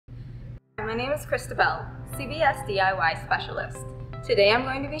my name is Christabelle, CBS DIY specialist. Today I'm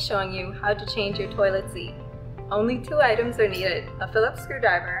going to be showing you how to change your toilet seat. Only 2 items are needed, a Phillips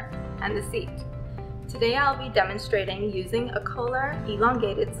screwdriver and the seat. Today I'll be demonstrating using a KOHLER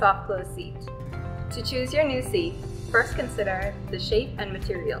elongated soft close seat. To choose your new seat, first consider the shape and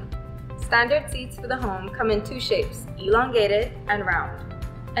material. Standard seats for the home come in 2 shapes, elongated and round.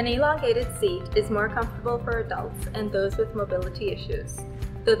 An elongated seat is more comfortable for adults and those with mobility issues.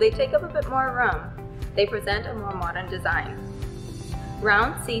 Though they take up a bit more room, they present a more modern design.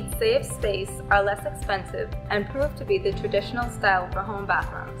 Round seats save space, are less expensive, and prove to be the traditional style for home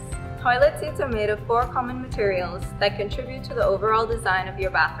bathrooms. Toilet seats are made of 4 common materials that contribute to the overall design of your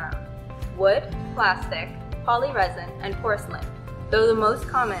bathroom: wood, plastic, polyresin, and porcelain, though the most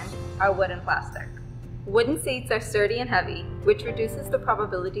common are wood and plastic. Wooden seats are sturdy and heavy, which reduces the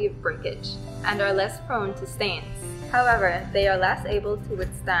probability of breakage, and are less prone to stains. However, they are less able to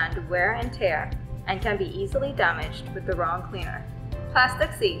withstand wear and tear, and can be easily damaged with the wrong cleaner.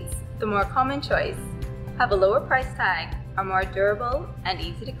 Plastic seats, the more common choice, have a lower price tag, are more durable and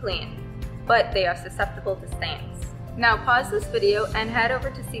easy to clean, but they are susceptible to stains. Now pause this video and head over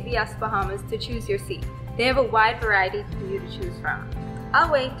to CBS Bahamas to choose your seat. They have a wide variety for you to choose from. I'll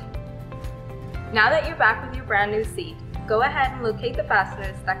wait. Now that you're back with your brand new seat, go ahead and locate the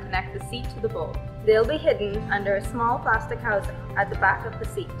fasteners that connect the seat to the bolt. They'll be hidden under a small plastic housing at the back of the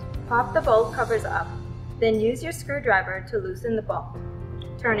seat. Pop the bolt covers up, then use your screwdriver to loosen the bolt,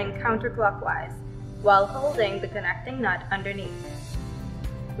 turning counterclockwise while holding the connecting nut underneath.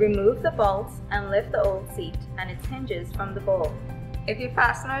 Remove the bolts and lift the old seat and its hinges from the bolt. If your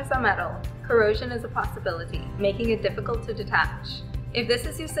fasteners are metal, corrosion is a possibility, making it difficult to detach. If this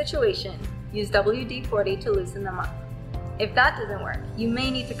is your situation, use WD-40 to loosen them up. If that doesn't work, you may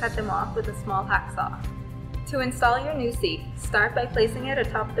need to cut them off with a small hacksaw. To install your new seat, start by placing it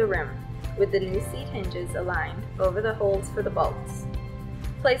atop the rim, with the new seat hinges aligned over the holes for the bolts.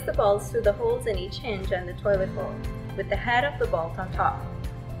 Place the bolts through the holes in each hinge and the toilet bowl, with the head of the bolt on top.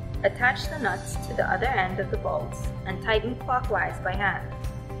 Attach the nuts to the other end of the bolts and tighten clockwise by hand.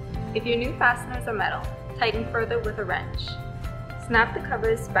 If your new fasteners are metal, tighten further with a wrench. Snap the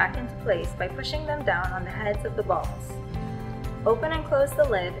covers back into place by pushing them down on the heads of the bolts. Open and close the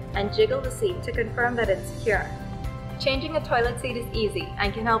lid and jiggle the seat to confirm that it's secure. Changing a toilet seat is easy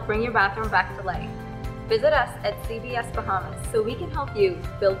and can help bring your bathroom back to life. Visit us at CBS Bahamas so we can help you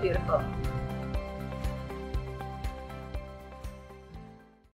build beautiful.